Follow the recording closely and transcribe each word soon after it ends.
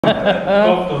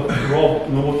Dr. Rob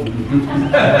Norton.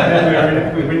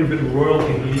 We're in a bit of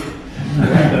royalty here.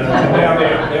 Now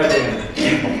down.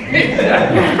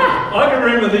 I can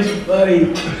remember this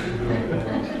bloody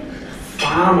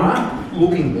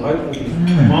farmer-looking bloke with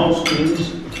moleskins,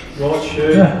 white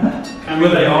shirt, coming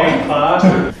with an old class,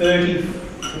 30,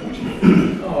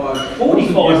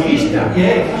 45 years ago.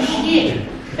 Yeah, shit.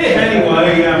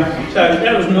 Anyway, so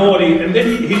that was naughty, and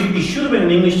then he should have been an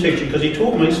English teacher because he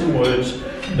taught me some words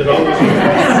that I was.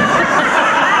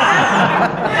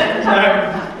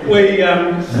 So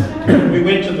we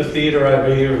went to the theatre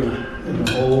over here in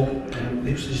the hall, and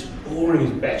there was this boring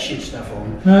as batshit stuff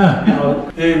on.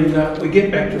 And we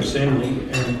get back to assembly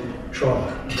and try. I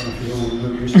don't know if you all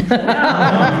remember this.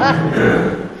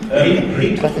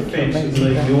 He took offence in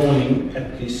me yawning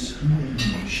at this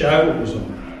show that was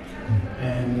on.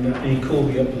 And he called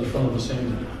me up to the front of the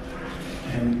assembly,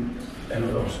 and I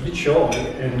was a bit shy,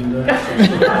 and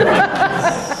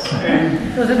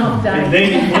was an off day. And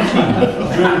then once he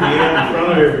drew me out in front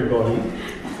of everybody,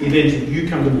 he then said, "You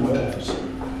come to my office."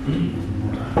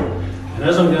 And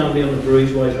as I'm going down the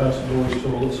breezeway past the boys'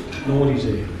 toilets, Naughty's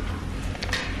there.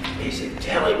 He said,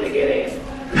 "Tell him to get out."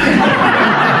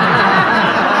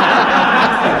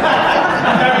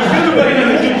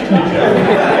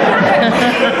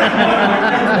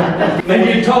 Then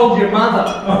you told your mother.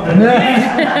 I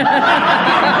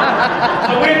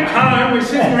went home, we're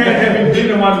sitting around having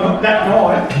dinner that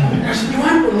night. I said, "You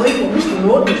won't believe what Mr.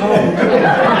 Norton told me."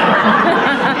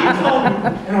 He told me,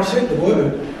 and I said the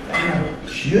word,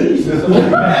 Jesus. What's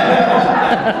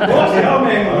the old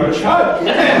man going to choke?